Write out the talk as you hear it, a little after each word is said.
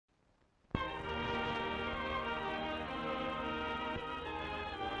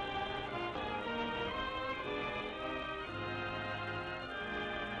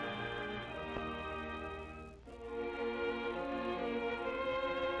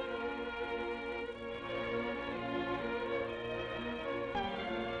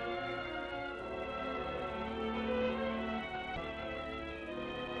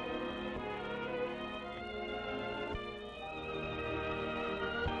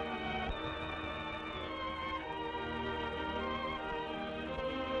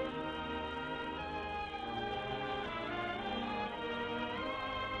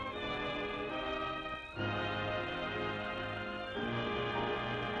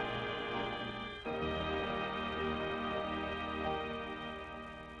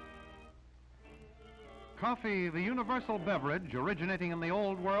Coffee, the universal beverage originating in the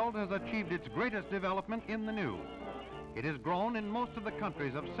Old World, has achieved its greatest development in the New. It is grown in most of the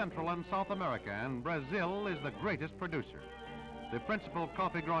countries of Central and South America, and Brazil is the greatest producer. The principal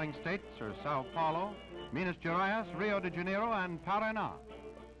coffee-growing states are Sao Paulo, Minas Gerais, Rio de Janeiro, and Paraná.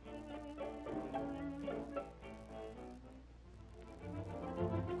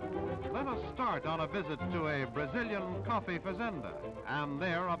 Let us start on a visit to a Brazilian coffee fazenda, and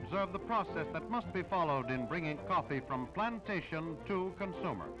there observe the process that must be followed in bringing coffee from plantation to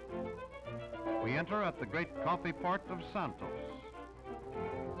consumer. We enter at the great coffee port of Santos.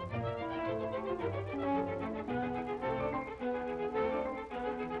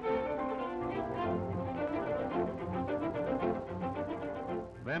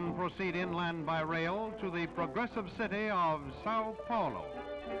 Then proceed inland by rail to the progressive city of Sao Paulo.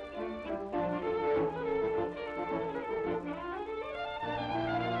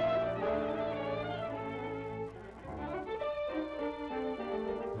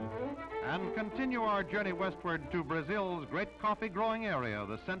 And continue our journey westward to Brazil's great coffee-growing area,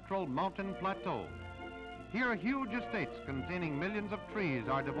 the Central Mountain Plateau. Here, huge estates containing millions of trees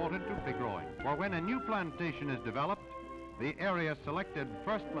are devoted to coffee growing. For when a new plantation is developed, the area selected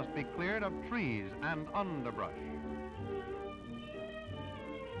first must be cleared of trees and underbrush.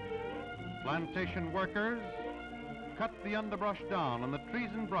 Plantation workers cut the underbrush down, and the trees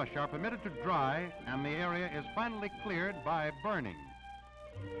and brush are permitted to dry, and the area is finally cleared by burning.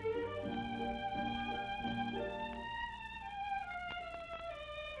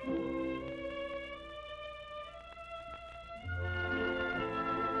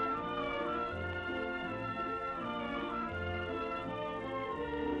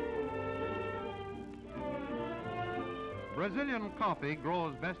 Brazilian coffee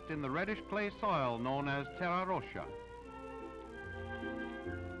grows best in the reddish clay soil known as terra roxa.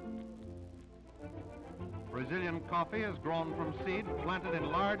 Brazilian coffee is grown from seed planted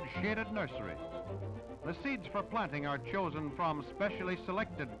in large shaded nurseries. The seeds for planting are chosen from specially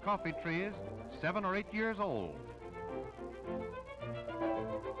selected coffee trees 7 or 8 years old.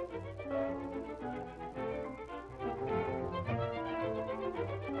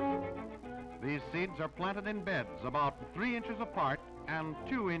 These seeds are planted in beds about 3 inches apart and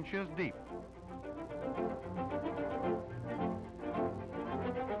 2 inches deep.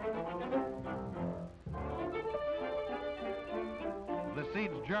 The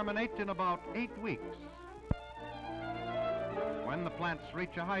seeds germinate in about 8 weeks. When the plants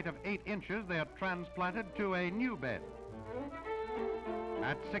reach a height of 8 inches, they are transplanted to a new bed.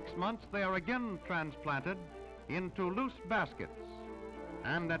 At 6 months, they are again transplanted into loose baskets.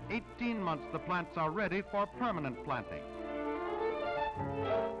 And at 18 months, the plants are ready for permanent planting.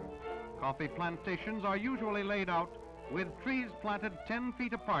 Coffee plantations are usually laid out with trees planted 10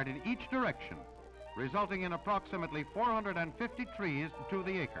 feet apart in each direction, resulting in approximately 450 trees to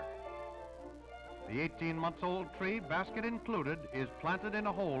the acre. The 18-month-old tree, basket included, is planted in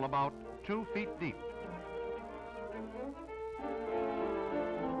a hole about 2 feet deep.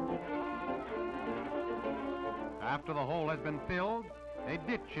 After the hole has been filled, a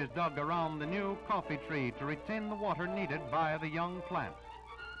ditch is dug around the new coffee tree to retain the water needed by the young plant.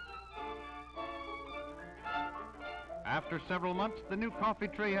 After several months, the new coffee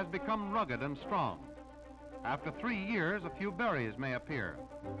tree has become rugged and strong. After 3 years, a few berries may appear,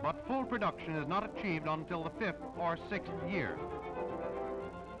 but full production is not achieved until the 5th or 6th year.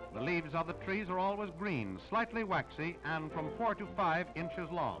 The leaves of the trees are always green, slightly waxy, and from 4 to 5 inches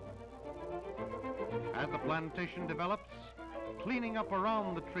long. As the plantation develops, cleaning up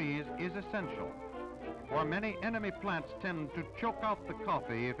around the trees is essential, for many enemy plants tend to choke out the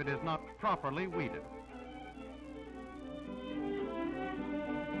coffee if it is not properly weeded.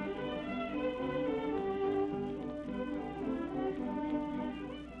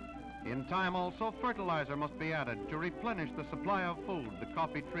 In time also, fertilizer must be added to replenish the supply of food the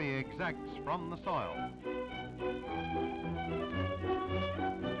coffee tree exacts from the soil.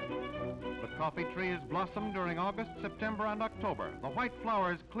 The coffee trees blossom during August, September, and October. The white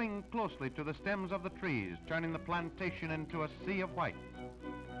flowers cling closely to the stems of the trees, turning the plantation into a sea of white.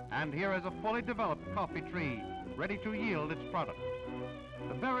 And here is a fully developed coffee tree, ready to yield its product.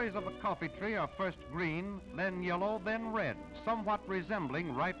 The berries of the coffee tree are first green, then yellow, then red, somewhat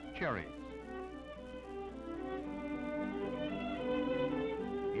resembling ripe cherries.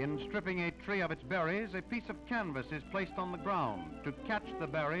 In stripping a tree of its berries, a piece of canvas is placed on the ground to catch the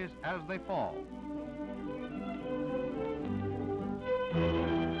berries as they fall.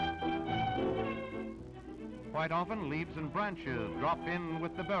 Quite often, leaves and branches drop in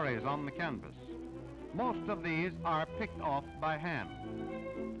with the berries on the canvas. Most of these are picked off by hand.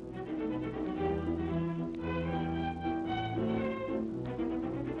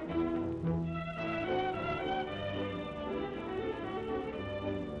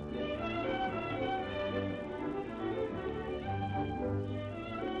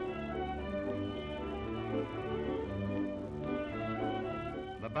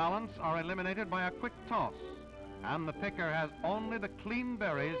 balance are eliminated by a quick toss, and the picker has only the clean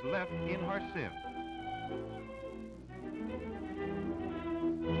berries left in her sieve.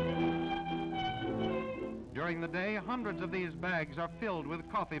 During the day, hundreds of these bags are filled with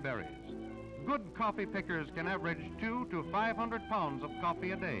coffee berries. Good coffee pickers can average 200 to 500 pounds of coffee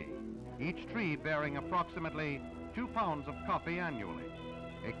a day, each tree bearing approximately 2 pounds of coffee annually.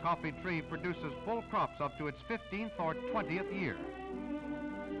 A coffee tree produces full crops up to its 15th or 20th year.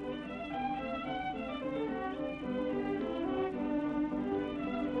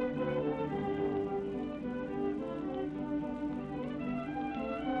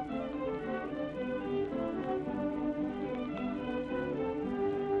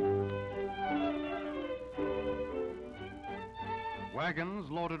 Wagons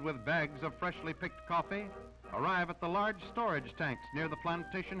loaded with bags of freshly picked coffee arrive at the large storage tanks near the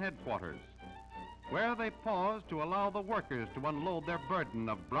plantation headquarters, where they pause to allow the workers to unload their burden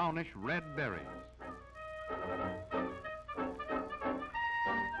of brownish red berries.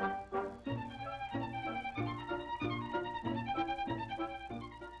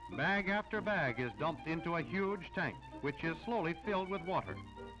 Bag after bag is dumped into a huge tank, which is slowly filled with water.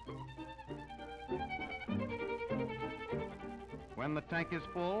 When the tank is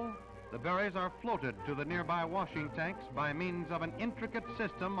full, the berries are floated to the nearby washing tanks by means of an intricate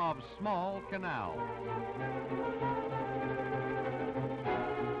system of small canals.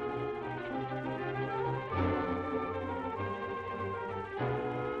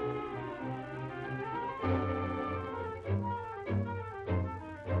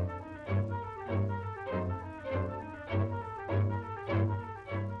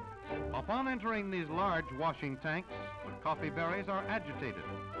 Upon entering these large washing tanks, the coffee berries are agitated.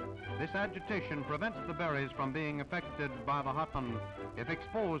 This agitation prevents the berries from being affected by the hot sun if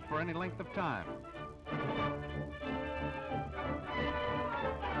exposed for any length of time.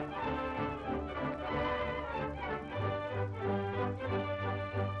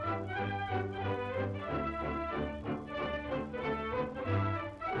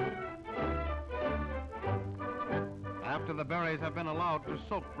 After the berries have been allowed to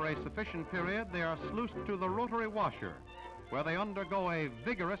soak for a sufficient period, they are sluiced to the rotary washer, where they undergo a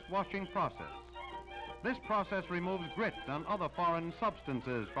vigorous washing process. This process removes grit and other foreign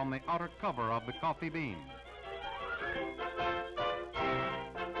substances from the outer cover of the coffee bean.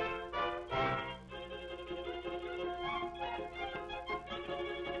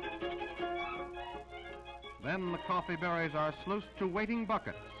 Then the coffee berries are sluiced to waiting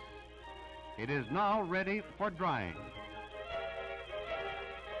buckets. It is now ready for drying.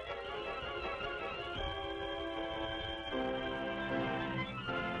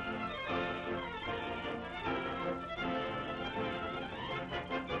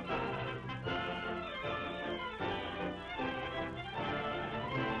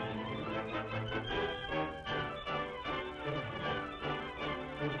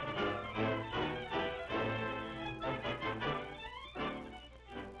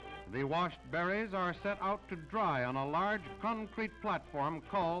 The washed berries are set out to dry on a large concrete platform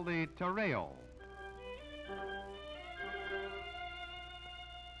called the terreo.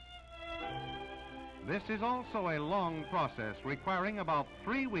 This is also a long process requiring about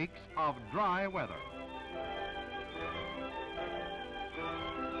 3 weeks of dry weather.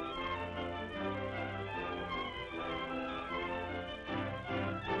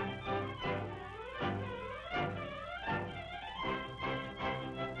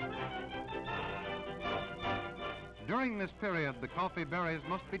 During this period, the coffee berries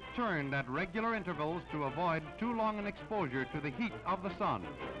must be turned at regular intervals to avoid too long an exposure to the heat of the sun.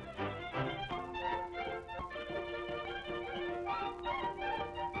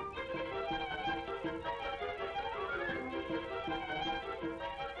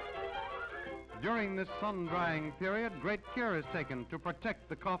 During this sun-drying period, great care is taken to protect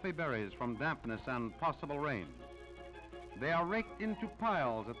the coffee berries from dampness and possible rain. They are raked into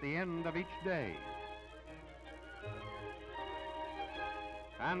piles at the end of each day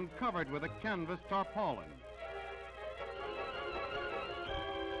and covered with a canvas tarpaulin.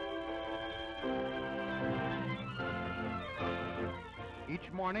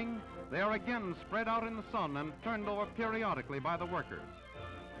 Each morning, they are again spread out in the sun and turned over periodically by the workers.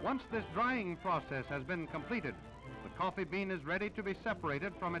 Once this drying process has been completed, the coffee bean is ready to be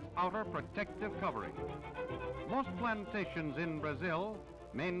separated from its outer protective covering. Most plantations in Brazil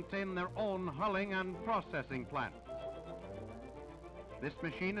maintain their own hulling and processing plants. This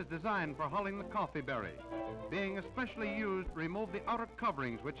machine is designed for hulling the coffee berry, being especially used to remove the outer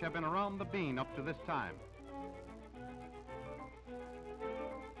coverings which have been around the bean up to this time.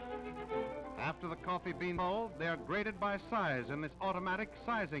 After the coffee beans are rolled, they are graded by size in this automatic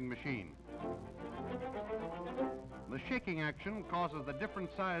sizing machine. The shaking action causes the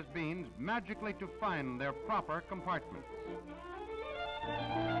different sized beans magically to find their proper compartments.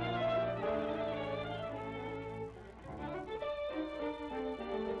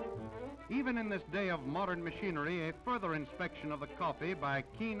 Even in this day of modern machinery, a further inspection of the coffee by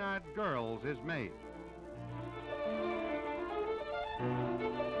keen-eyed girls is made.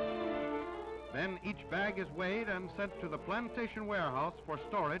 Then each bag is weighed and sent to the plantation warehouse for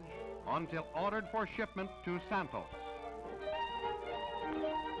storage until ordered for shipment to Santos.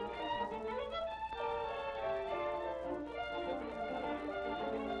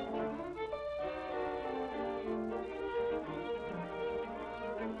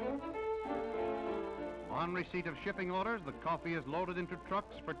 On receipt of shipping orders, the coffee is loaded into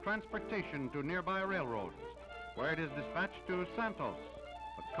trucks for transportation to nearby railroads, where it is dispatched to Santos,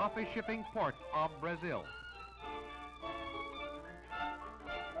 the coffee shipping port of Brazil.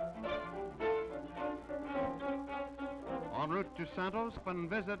 En route to Santos, and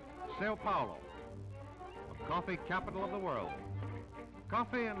visit Sao Paulo, the coffee capital of the world.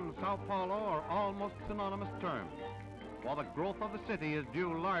 Coffee and Sao Paulo are almost synonymous terms, while the growth of the city is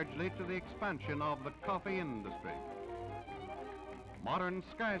due largely to the expansion of the coffee industry. Modern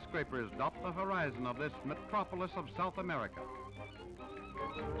skyscrapers dot the horizon of this metropolis of South America.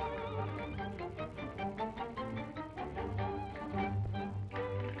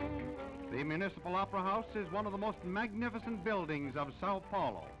 The Municipal Opera House is one of the most magnificent buildings of Sao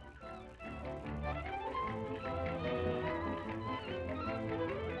Paulo.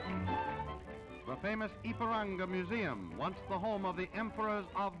 The famous Ipiranga Museum, once the home of the emperors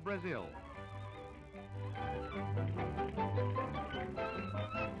of Brazil.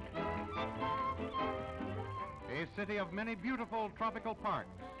 A city of many beautiful tropical parks.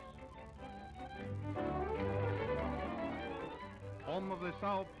 Home of the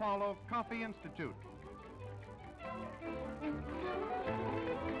Sao Paulo Coffee Institute.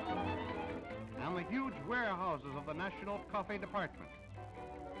 And the huge warehouses of the National Coffee Department.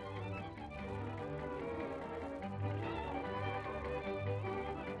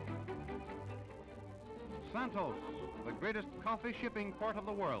 Santos, the greatest coffee shipping port of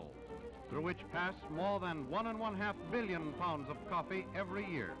the world, through which pass more than 1.5 billion pounds of coffee every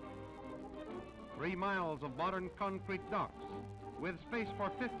year. 3 miles of modern concrete docks, with space for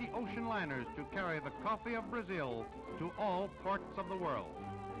 50 ocean liners to carry the coffee of Brazil to all ports of the world.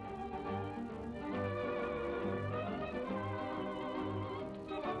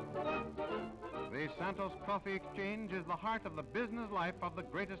 The Santos Coffee Exchange is the heart of the business life of the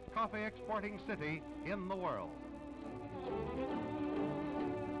greatest coffee exporting city in the world.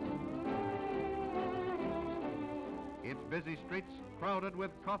 Its busy streets crowded with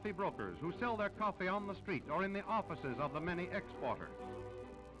coffee brokers who sell their coffee on the street or in the offices of the many exporters.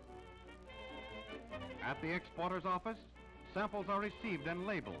 At the exporter's office, samples are received and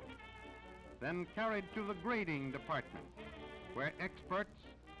labeled, then carried to the grading department, where experts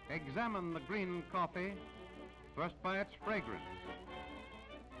examine the green coffee, first by its fragrance,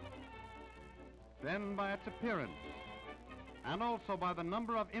 then by its appearance, and also by the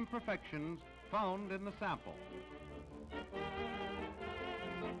number of imperfections found in the sample.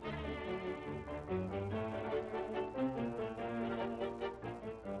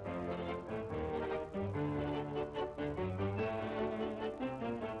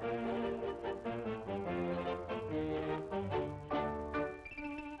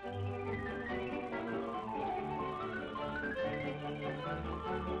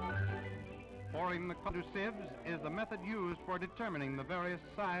 Pouring the coffee into sieves is the method used for determining the various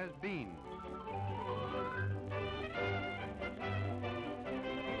sized beans.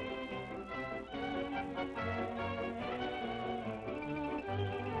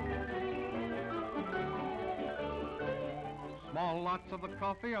 Small lots of the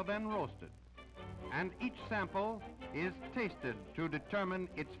coffee are then roasted, and each sample is tasted to determine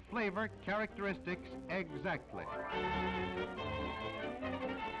its flavor characteristics exactly.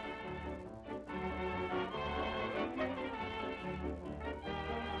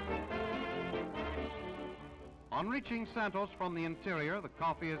 On reaching Santos from the interior, the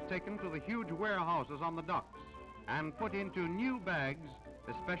coffee is taken to the huge warehouses on the docks and put into new bags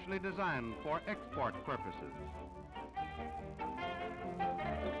especially designed for export purposes.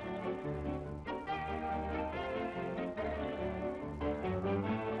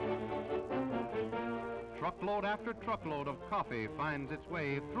 Truckload after truckload of coffee finds its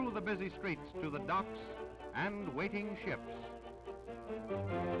way through the busy streets to the docks and waiting ships.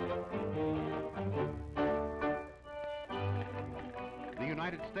 The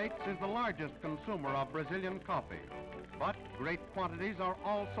United States is the largest consumer of Brazilian coffee, but great quantities are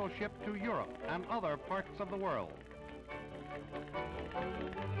also shipped to Europe and other parts of the world.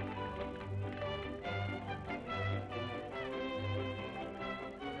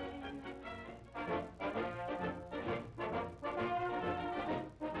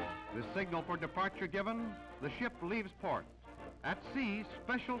 The signal for departure given, the ship leaves port. At sea,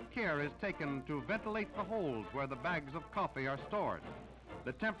 special care is taken to ventilate the holds where the bags of coffee are stored.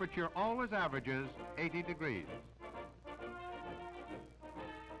 The temperature always averages 80 degrees.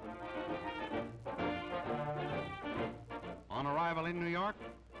 On arrival in New York,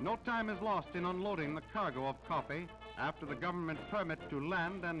 no time is lost in unloading the cargo of coffee after the government permit to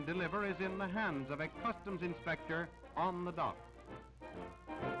land and deliver is in the hands of a customs inspector on the dock.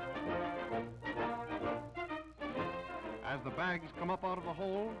 As the bags come up out of the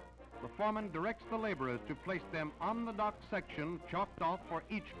hold, the foreman directs the laborers to place them on the dock section chalked off for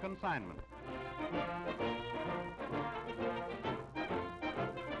each consignment.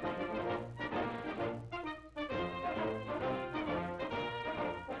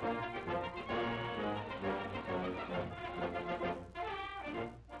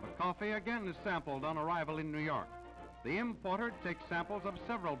 The coffee again is sampled on arrival in New York. The importer takes samples of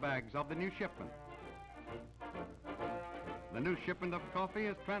several bags of the new shipment. The new shipment of coffee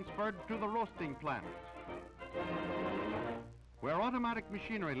is transferred to the roasting plant, where automatic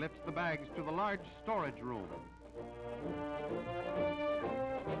machinery lifts the bags to the large storage room.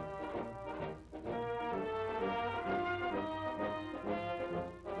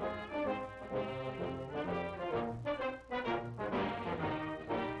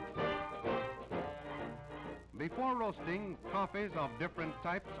 Before roasting, coffees of different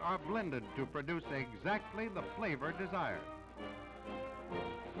types are blended to produce exactly the flavor desired.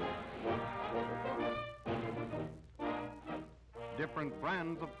 Different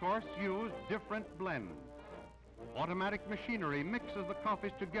brands, of course, use different blends. Automatic machinery mixes the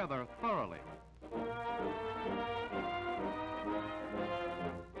coffees together thoroughly.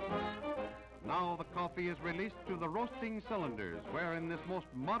 Now the coffee is released to the roasting cylinders, where in this most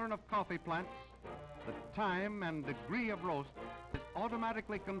modern of coffee plants, the time and degree of roast is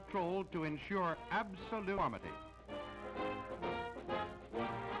automatically controlled to ensure absolute uniformity.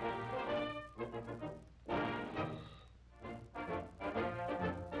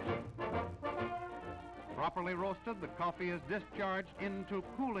 Properly roasted, the coffee is discharged into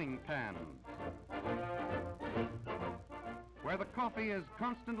cooling pans, where the coffee is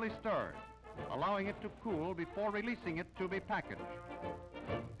constantly stirred, allowing it to cool before releasing it to be packaged.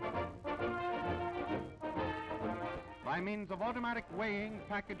 By means of automatic weighing,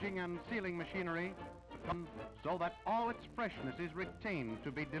 packaging, and sealing machinery, so that all its freshness is retained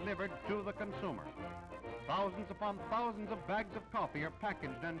to be delivered to the consumer. Thousands upon thousands of bags of coffee are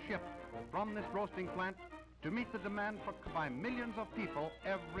packaged and shipped from this roasting plant to meet the demand by millions of people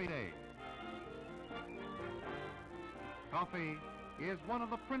every day. Coffee is one of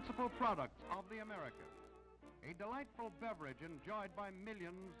the principal products of the Americas, a delightful beverage enjoyed by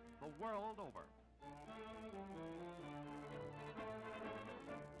millions the world over.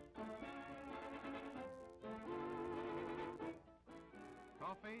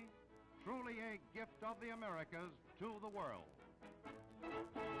 Coffee, truly a gift of the Americas to the world.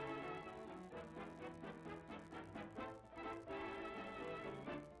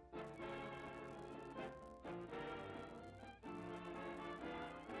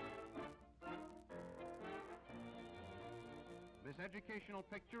 This educational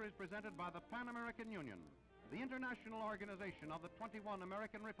picture is presented by the Pan American Union, the international organization of the 21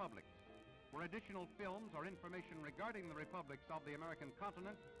 American republics. For additional films or information regarding the republics of the American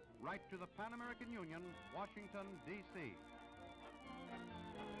continent, write to the Pan American Union, Washington, D.C.